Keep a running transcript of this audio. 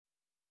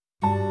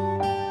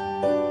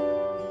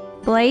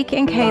Blake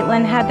and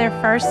Kaitlynn had their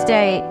first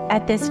date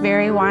at this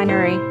very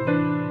winery.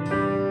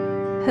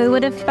 Who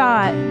would have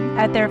thought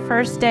at their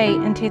first date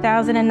in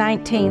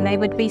 2019 they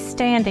would be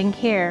standing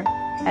here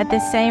at the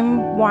same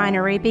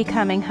winery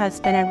becoming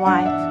husband and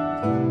wife?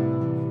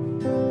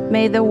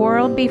 May the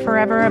world be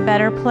forever a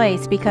better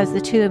place because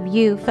the two of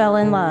you fell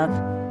in love.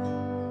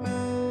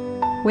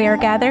 We are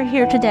gathered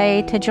here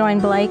today to join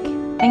Blake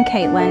and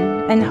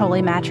Kaitlynn in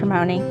holy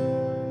matrimony.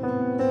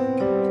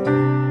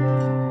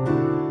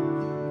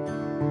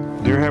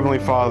 Dear Heavenly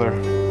Father,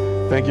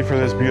 thank you for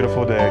this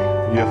beautiful day.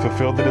 You have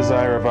fulfilled the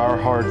desire of our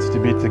hearts to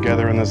be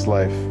together in this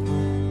life.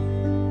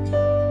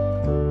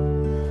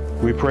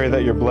 We pray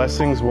that your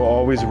blessings will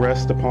always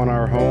rest upon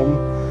our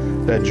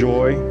home, that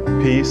joy,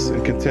 peace,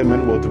 and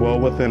contentment will dwell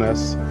within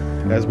us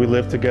as we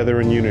live together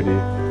in unity,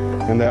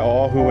 and that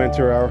all who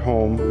enter our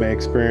home may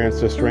experience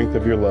the strength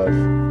of your love.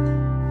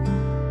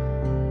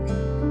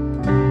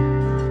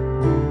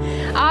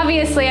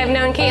 Obviously, I've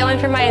known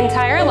Kaitlynn for my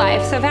entire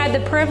life, so I've had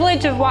the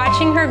privilege of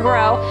watching her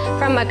grow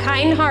from a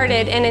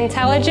kind-hearted and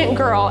intelligent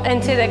girl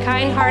into the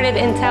kind-hearted,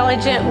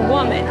 intelligent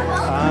woman.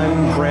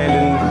 I'm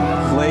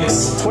Brandon,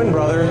 Blake's twin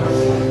brother,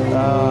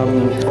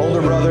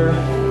 older brother,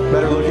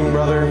 better-looking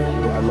brother.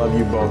 I love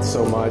you both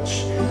so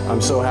much.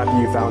 I'm so happy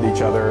you found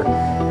each other,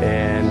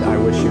 and I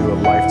wish you a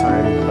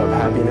lifetime of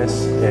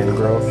happiness and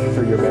growth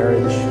through your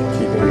marriage,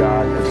 keeping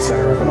God at the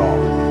center of it all.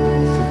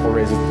 We'll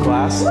raise a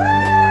glass.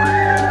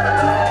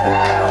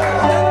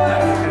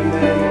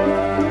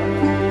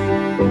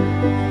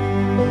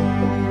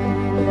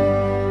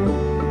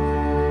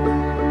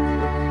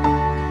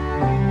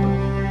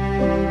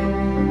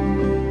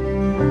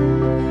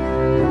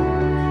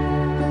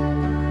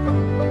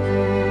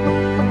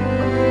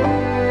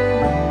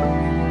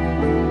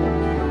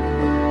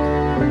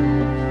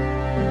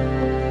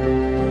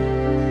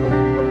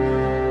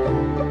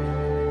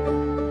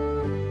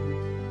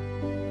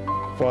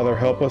 Father,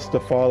 help us to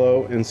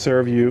follow and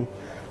serve you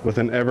with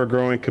an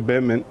ever-growing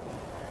commitment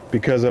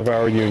because of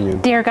our union.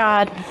 Dear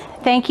God,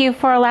 thank you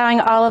for allowing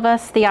all of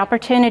us the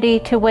opportunity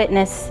to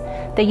witness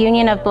the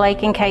union of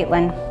Blake and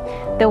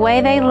Kaitlynn. The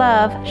way they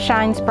love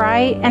shines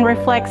bright and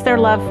reflects their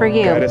love for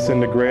you. Guide us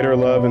into greater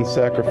love and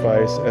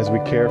sacrifice as we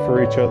care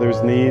for each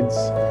other's needs,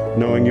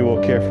 knowing you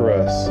will care for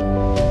us.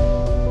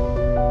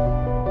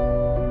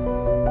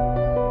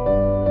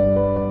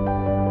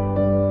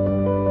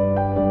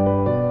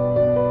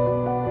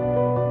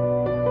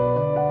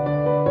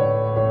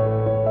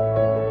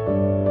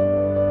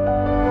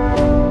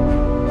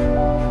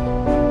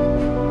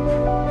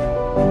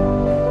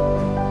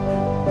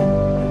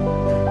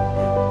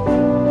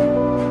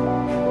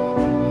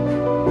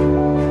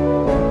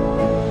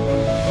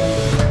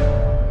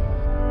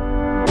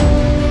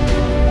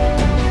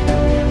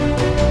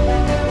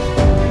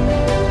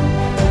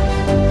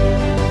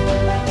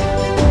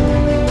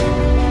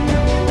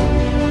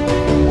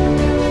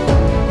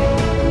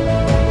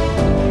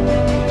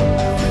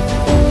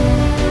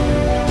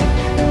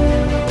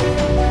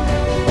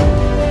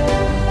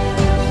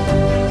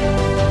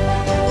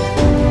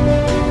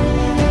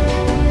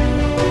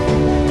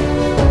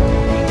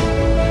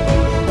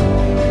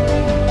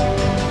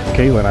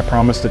 Kaitlynn, I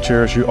promise to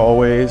cherish you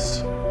always,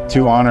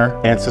 to honor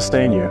and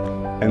sustain you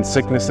in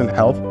sickness and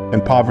health,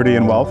 in poverty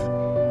and wealth,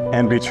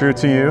 and be true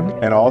to you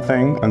in all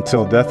things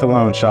until death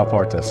alone shall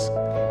part us.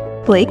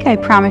 Blake, I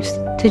promise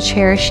to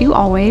cherish you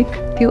always,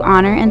 to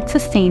honor and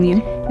sustain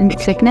you in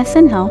sickness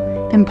and health,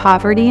 in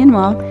poverty and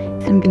wealth,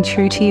 and be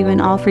true to you in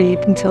all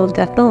things until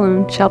death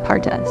alone shall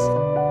part us.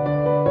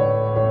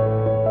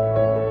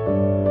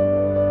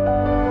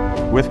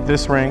 With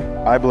this ring,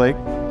 I, Blake,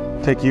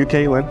 take you,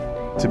 Kaitlynn,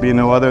 to be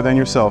no other than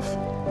yourself.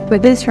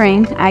 With this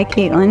ring, I,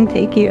 Kaitlynn,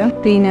 take you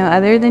to be no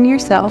other than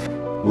yourself.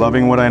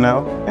 Loving what I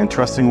know and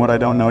trusting what I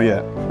don't know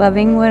yet.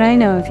 Loving what I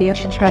know of you,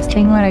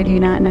 trusting what I do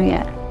not know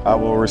yet. I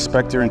will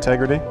respect your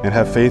integrity and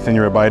have faith in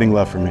your abiding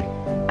love for me.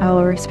 I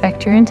will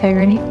respect your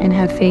integrity and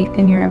have faith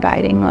in your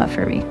abiding love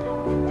for me.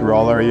 Through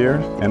all our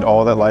years and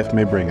all that life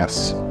may bring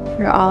us.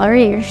 Through all our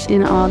years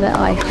and all that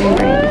life may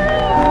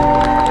bring.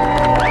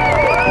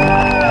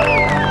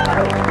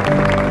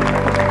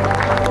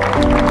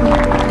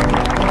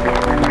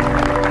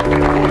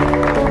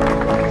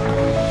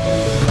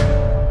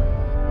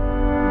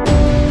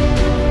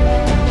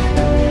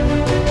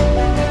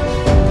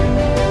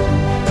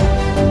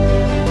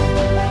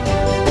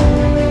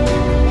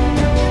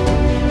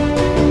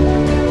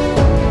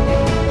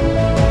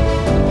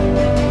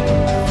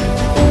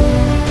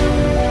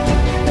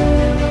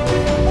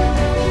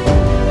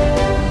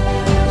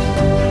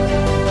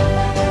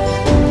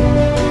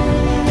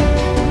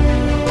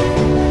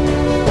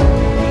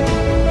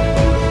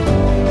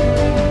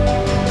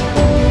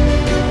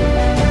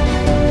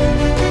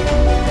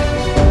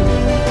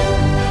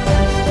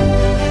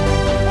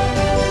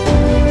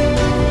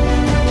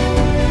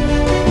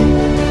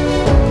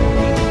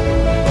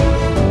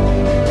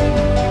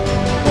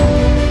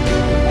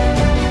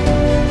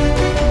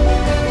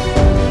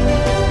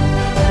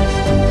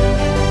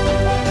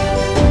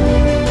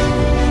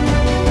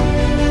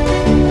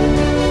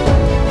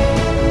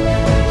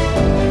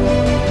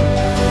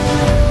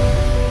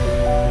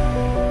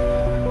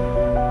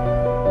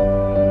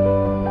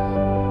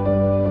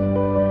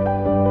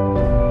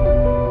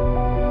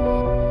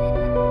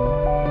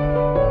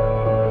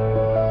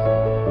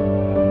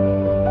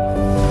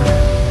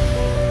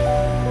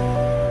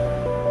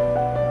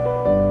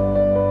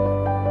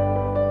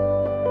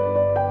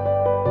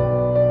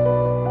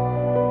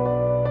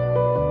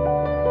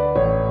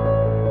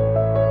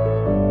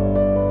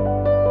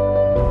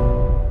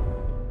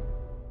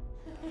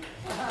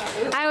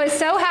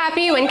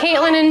 when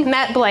Kaitlyn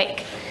met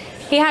Blake.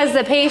 He has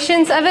the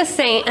patience of a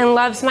saint and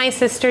loves my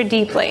sister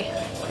deeply.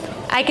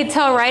 I could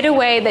tell right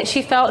away that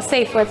she felt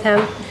safe with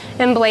him.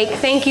 And Blake,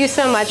 thank you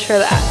so much for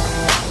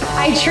that.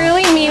 I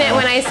truly mean it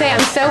when I say I'm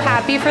so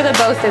happy for the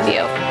both of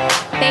you.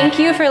 Thank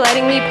you for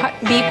letting me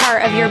be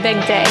part of your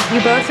big day. You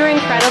both are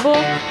incredible.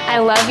 I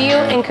love you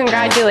and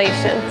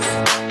congratulations.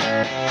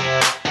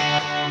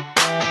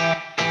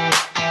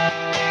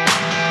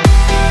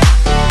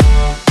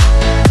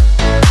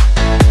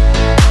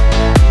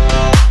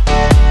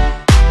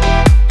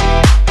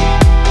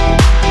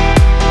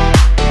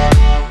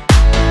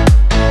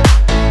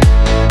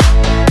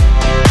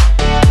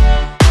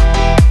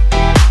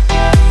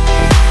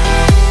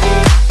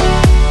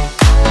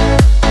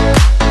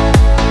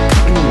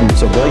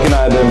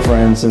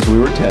 Since we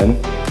were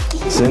 10.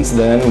 Since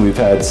then, we've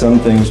had some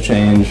things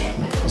change,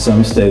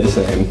 some stay the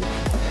same.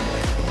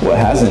 What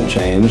hasn't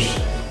changed,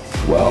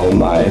 well,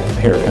 my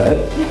haircut.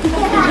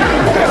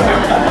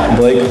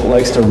 Blake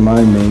likes to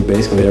remind me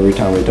basically every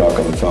time we talk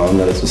on the phone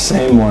that it's the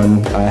same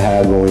one I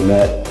had when we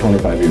met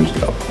 25 years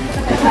ago.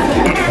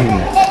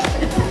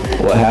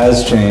 What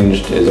has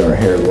changed is our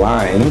hair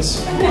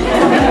lines,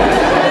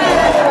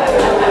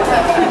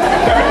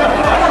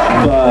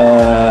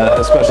 but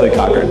especially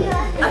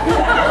Cochran.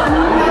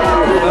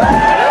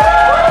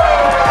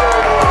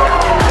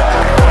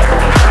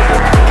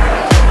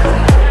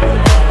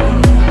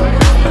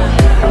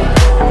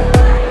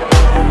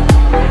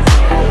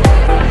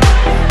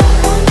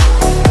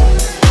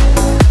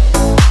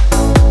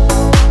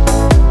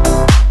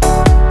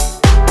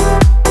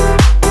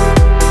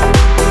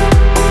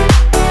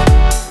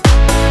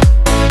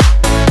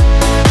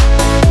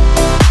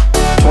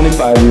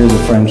 25 years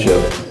of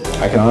friendship,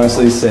 I can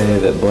honestly say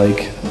that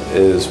Blake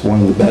is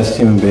one of the best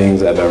human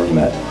beings I've ever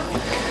met.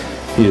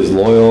 He is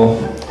loyal,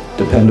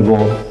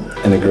 dependable,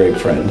 and a great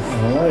friend.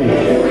 All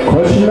right.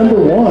 Question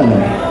number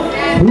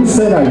 1. Who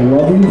said I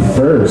love you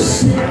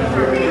first?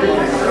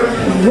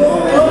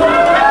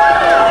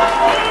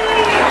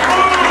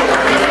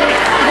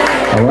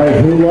 All right.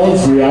 Who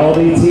loves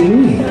reality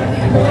TV?